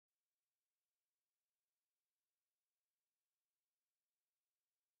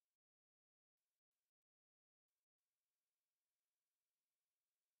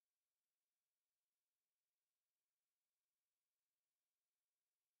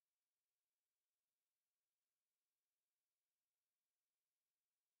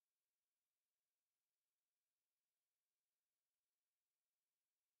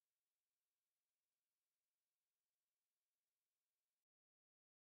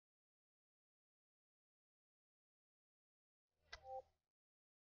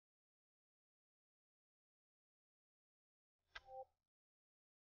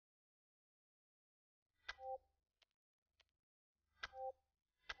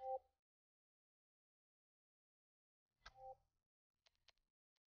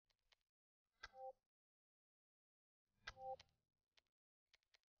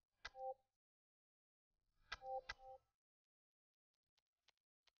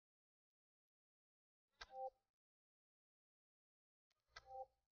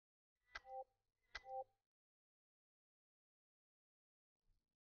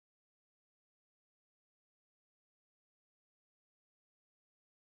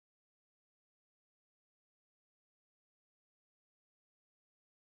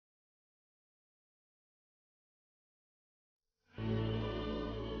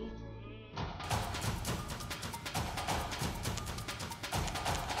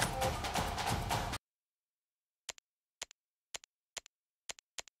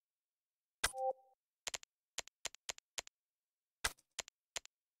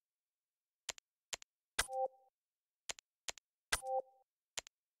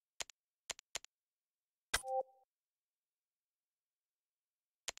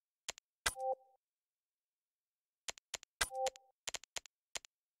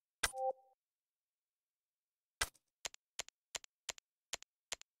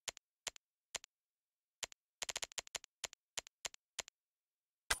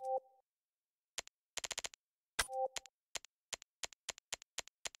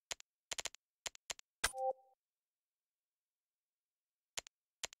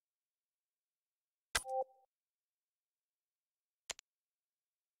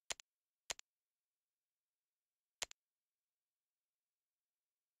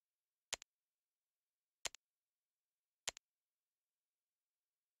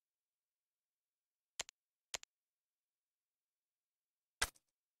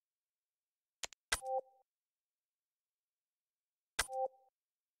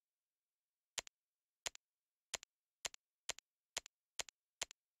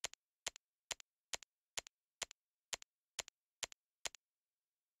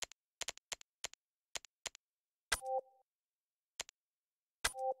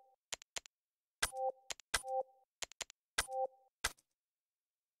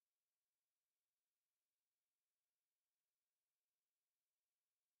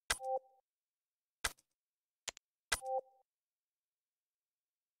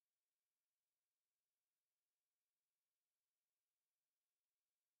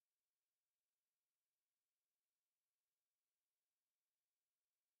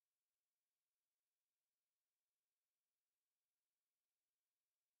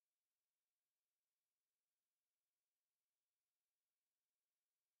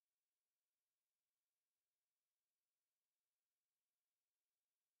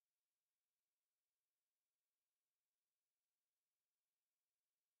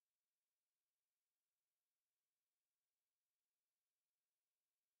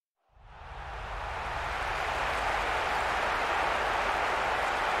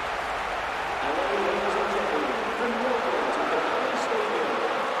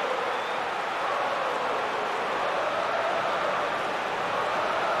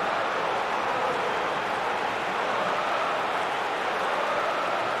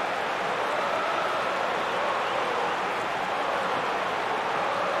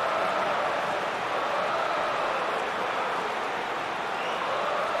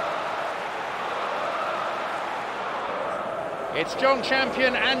It's John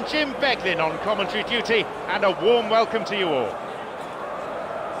Champion and Jim Beglin on commentary duty, and a warm welcome to you all.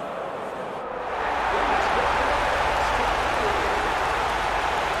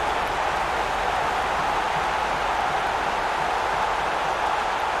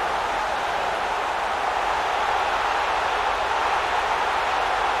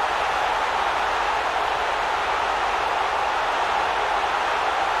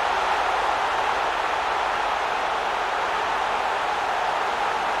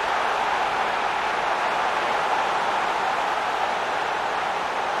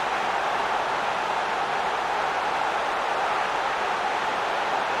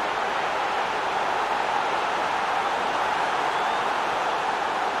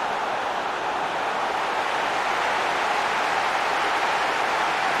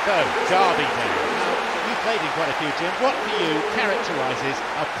 So, derby day. Now, you played in quite a few, Jim. What for you characterises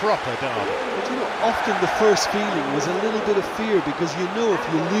a proper derby? But you know, often the first feeling was a little bit of fear, because you know if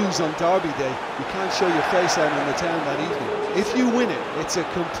you lose on derby day, you can't show your face out in the town that evening. If you win it, it's a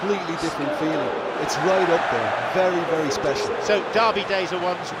completely different feeling. It's right up there. Very, very special. So, derby days are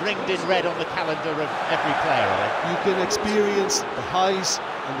ones ringed in red on the calendar of every player, are they? You can experience the highs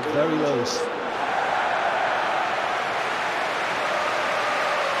and the very lows.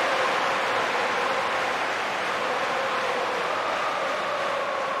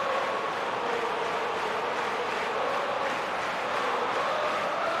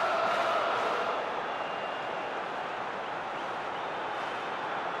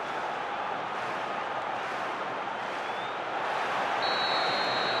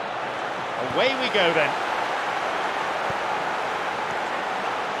 Away we go then.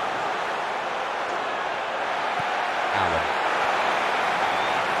 Allen.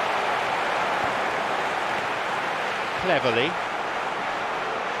 Cleverly.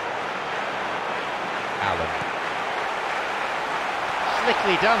 Allen.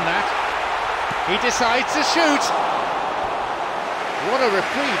 Slickly done that. He decides to shoot. What a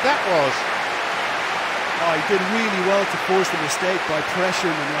reprieve that was. Oh, he did really well to force the mistake by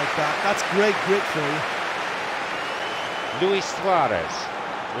pressuring him like that. That's great grit for you. Luis Suarez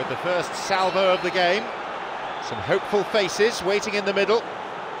with the first salvo of the game. Some hopeful faces waiting in the middle.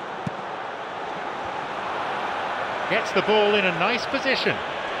 Gets the ball in a nice position.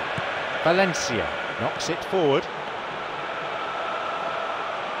 Valencia knocks it forward.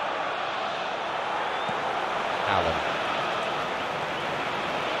 Allen.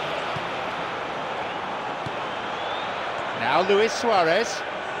 Now Luis Suarez,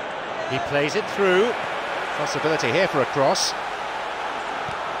 he plays it through, possibility here for a cross.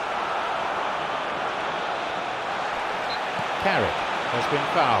 Carrick has been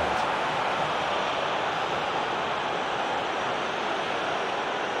fouled.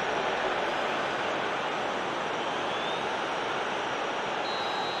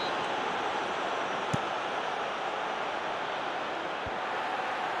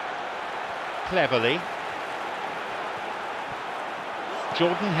 Cleverly.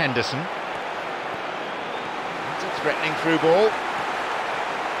 Jordan Henderson. It's a threatening through ball.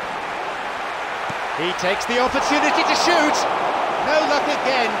 He takes the opportunity to shoot. No luck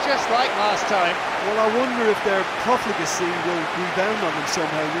again, just like last time. Well, I wonder if their profligacy will rebound on them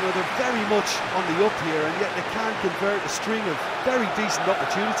somehow. You know, they're very much on the up here, and yet they can't convert a string of very decent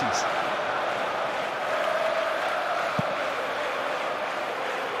opportunities.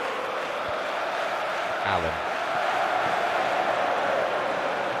 Allen.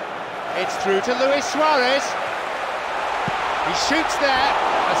 It's through to Luis Suarez. He shoots there,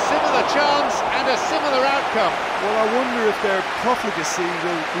 a similar chance and a similar outcome. Well, I wonder if their profligacy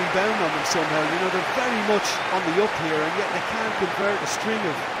will rebound on them somehow. You know, they're very much on the up here, and yet they can't convert a string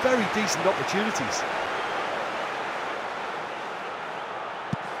of very decent opportunities.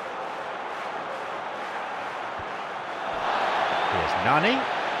 Here's Nani.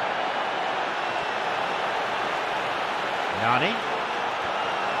 Nani.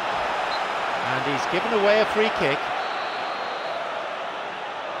 And he's given away a free kick.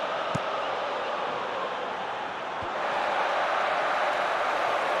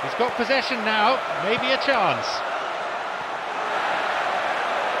 He's got possession now, maybe a chance.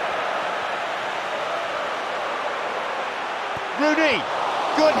 Rooney,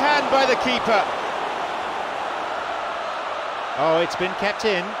 good hand by the keeper. Oh, it's been kept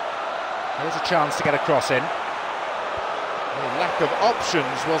in. Here's a chance to get a cross in. The lack of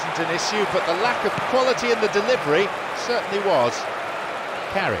options wasn't an issue, but the lack of quality in the delivery certainly was.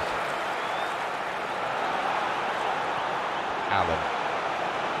 Carrick. Allen.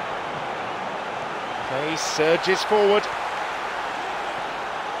 Play surges forward.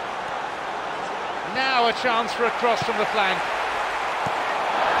 Now a chance for a cross from the flank.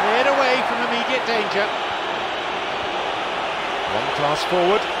 Cleared away from immediate danger. One class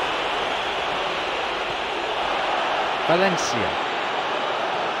forward. Valencia.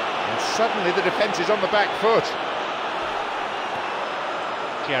 And suddenly the defence is on the back foot.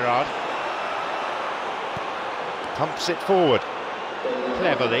 Gerrard. Pumps it forward.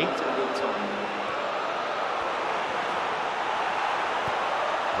 Cleverly.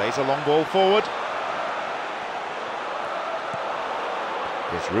 Plays a long ball forward.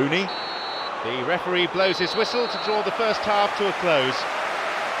 Here's Rooney. The referee blows his whistle to draw the first half to a close.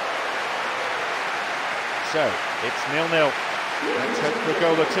 So, it's 0-0. Let's hope for a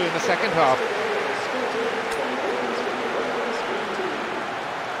goal or two in the second half.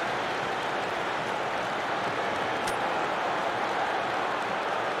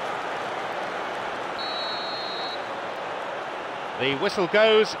 The whistle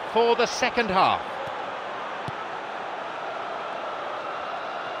goes for the second half.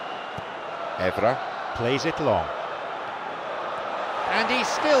 Evra plays it long. And he's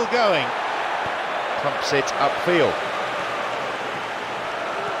still going. Pumps it upfield.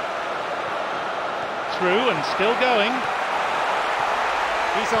 Through and still going.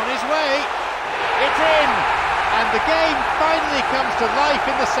 He's on his way. It's in! And the game finally comes to life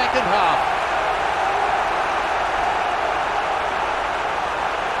in the second half.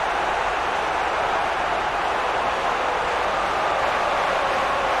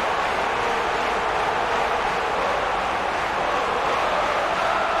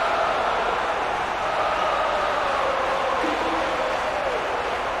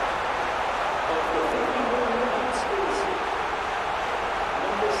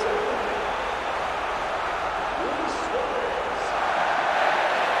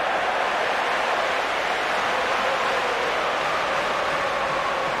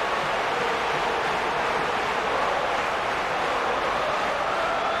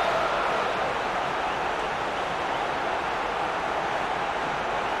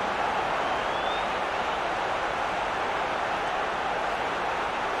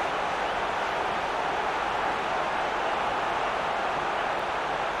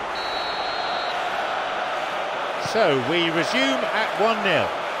 So we resume at 1-0.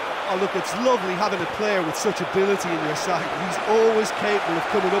 Oh look, it's lovely having a player with such ability in your side. He's always capable of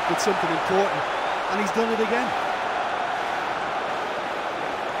coming up with something important, and he's done it again.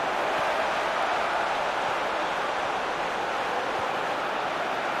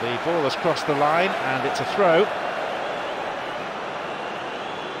 The ball has crossed the line and it's a throw.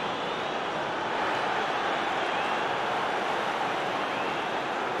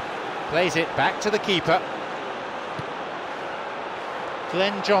 Plays it back to the keeper.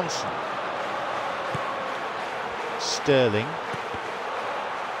 Glenn Johnson. Sterling.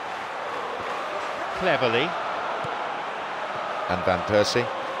 Cleverly. And Van Persie.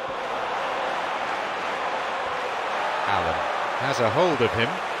 Allen has a hold of him.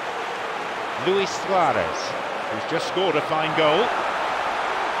 Luis Suarez, who's just scored a fine goal.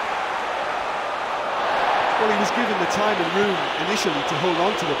 Well, he was given the time and room initially to hold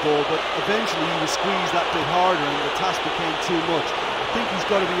on to the ball, but eventually he was squeezed that bit harder and the task became too much. I think he's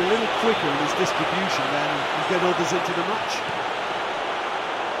got to be a little quicker in his distribution then and get others into the match.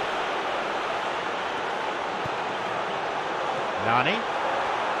 Nani.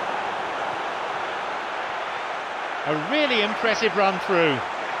 A really impressive run through.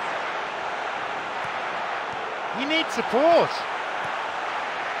 He needs support.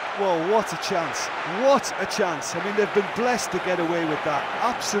 Well, what a chance. What a chance. I mean, they've been blessed to get away with that.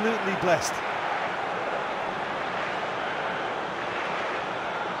 Absolutely blessed.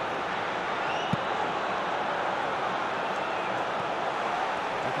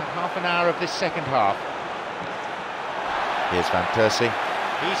 We've had half an hour of this second half. Here's Van Persie.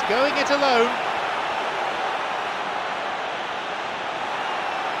 He's going it alone.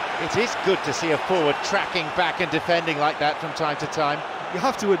 It is good to see a forward tracking back and defending like that from time to time. You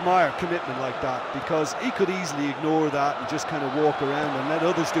have to admire commitment like that, because he could easily ignore that and just kind of walk around and let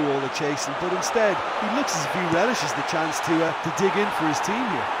others do all the chasing, but instead he looks as if he relishes the chance to dig in for his team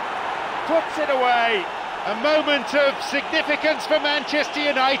here. Puts it away. A moment of significance for Manchester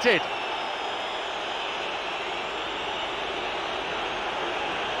United.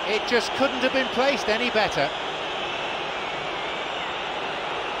 It just couldn't have been placed any better.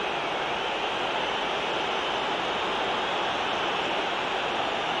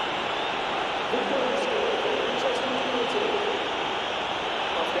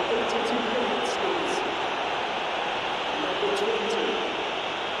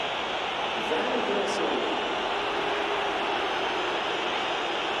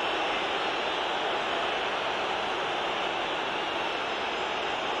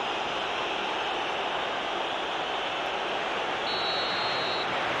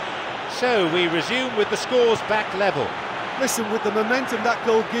 So we resume with the scores back level. Listen, with the momentum that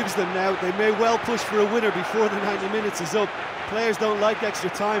goal gives them now, they may well push for a winner before the 90 minutes is up. Players don't like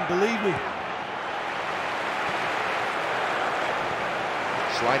extra time, believe me.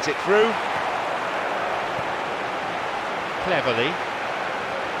 Slides it through. Cleverly.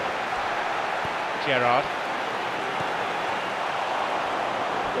 Gerrard.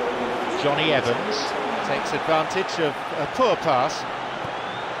 Johnny Evans takes advantage of a poor pass.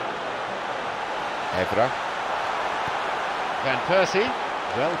 Evra. Van Persie,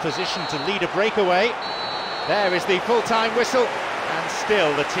 well positioned to lead a breakaway. There is the full-time whistle, and still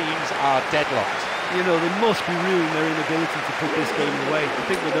the teams are deadlocked. You know, they must be ruining their inability to put this game away. I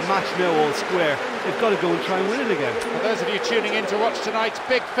think with the match now all square, they've got to go and try and win it again. For those of you tuning in to watch tonight's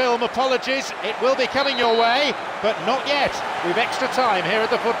big film, apologies, it will be coming your way, but not yet. We've extra time here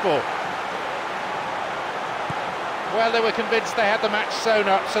at the football. Well, they were convinced they had the match sewn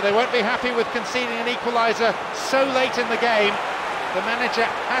up, so they won't be happy with conceding an equaliser so late in the game. The manager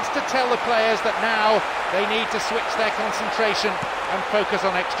has to tell the players that now they need to switch their concentration and focus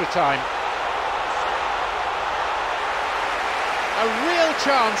on extra time. A real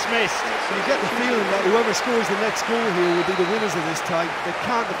chance missed. You get the feeling that whoever scores the next goal here will be the winners of this tie. They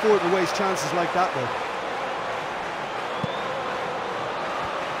can't afford to waste chances like that, though.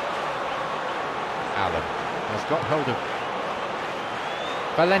 Allen has got hold of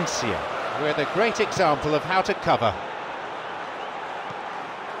Valencia with a great example of how to cover.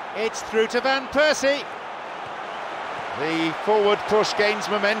 It's through to Van Persie. The forward push gains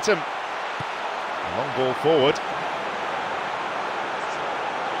momentum. A long ball forward.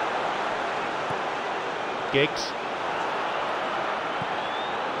 Giggs.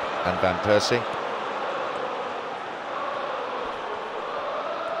 And Van Persie.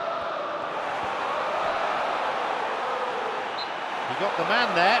 He got the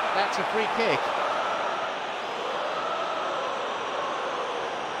man there, that's a free kick.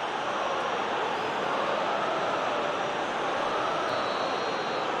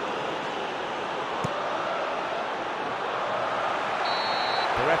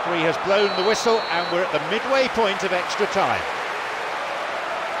 The referee has blown the whistle and we're at the midway point of extra time.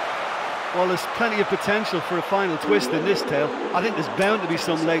 Well, there's plenty of potential for a final twist in this tale. I think there's bound to be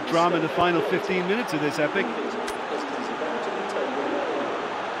some late drama in the final 15 minutes of this epic.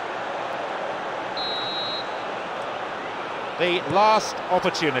 The last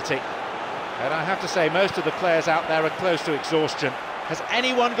opportunity, and I have to say most of the players out there are close to exhaustion. Has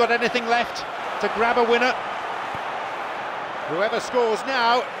anyone got anything left to grab a winner? Whoever scores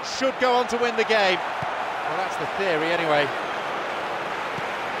now should go on to win the game. Well, that's the theory anyway.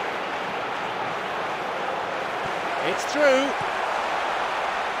 It's through.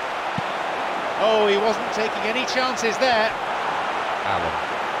 Oh, he wasn't taking any chances there. Allen.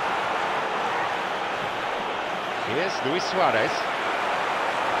 Here's Luis Suarez.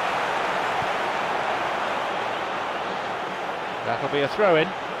 That'll be a throw-in.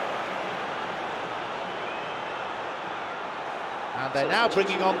 And they're now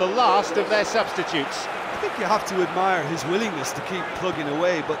bringing on the last of their substitutes. I think you have to admire his willingness to keep plugging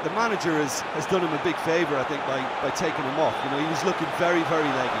away, but the manager has done him a big favour, I think, by taking him off. You know, he was looking very, very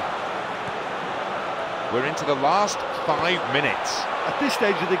leggy. We're into the last 5 minutes. At this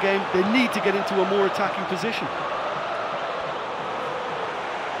stage of the game, they need to get into a more attacking position.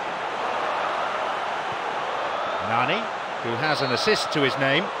 Nani, who has an assist to his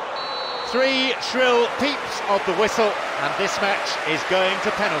name. 3 shrill peeps of the whistle, and this match is going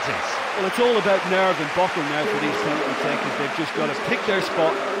to penalties. Well, it's all about nerve and bottle now for these penalty takers. They've just got to pick their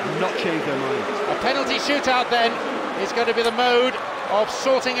spot and not change their mind. A penalty shootout then is going to be the mode of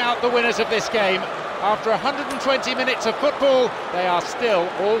sorting out the winners of this game. After 120 minutes of football, they are still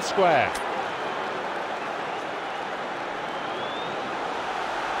all square.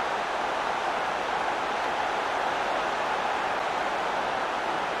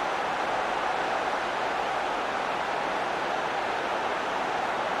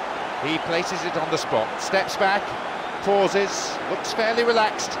 He places it on the spot, steps back, pauses, looks fairly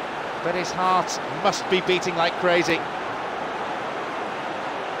relaxed, but his heart must be beating like crazy.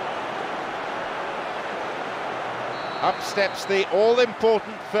 Up steps the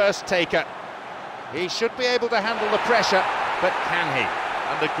all-important first taker. He should be able to handle the pressure, but can he?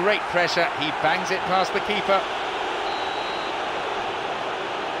 Under great pressure, he bangs it past the keeper.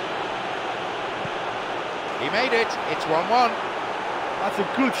 He made it, it's 1-1. That's a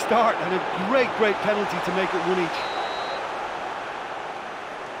good start and a great, great penalty to make it 1 each.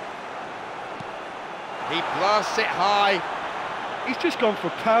 He blasts it high. He's just gone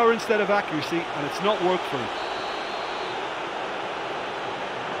for power instead of accuracy, and it's not worked for him.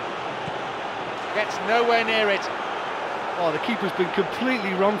 Gets nowhere near it. Oh, the keeper's been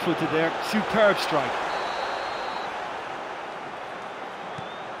completely wrong-footed there. Superb strike.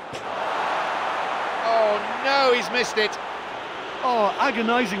 Oh no, he's missed it. Oh,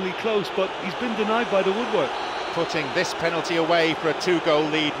 agonisingly close, but he's been denied by the woodwork. Putting this penalty away for a 2-goal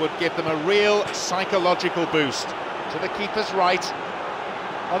lead would give them a real psychological boost. To the keeper's right.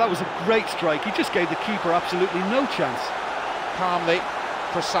 Oh, that was a great strike. He just gave the keeper absolutely no chance. Calmly,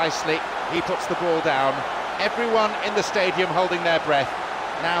 precisely, he puts the ball down. Everyone in the stadium holding their breath.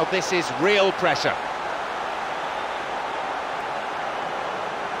 Now this is real pressure.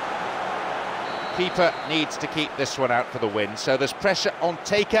 Keeper needs to keep this one out for the win, so there's pressure on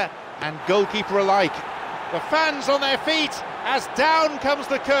taker and goalkeeper alike. The fans on their feet as down comes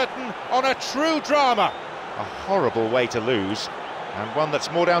the curtain on a true drama. A horrible way to lose, and one that's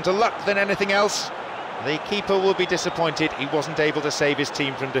more down to luck than anything else. The keeper will be disappointed he wasn't able to save his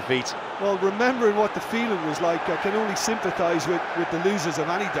team from defeat. Well, remembering what the feeling was like, I can only sympathise with the losers of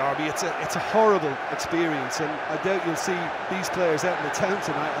any derby. It's a horrible experience, and I doubt you'll see these players out in the town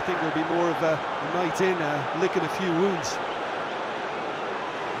tonight. I think there'll be more of a night in, licking a few wounds.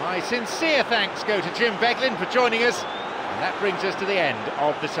 My sincere thanks go to Jim Beglin for joining us, and that brings us to the end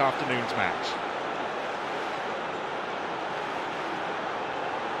of this afternoon's match.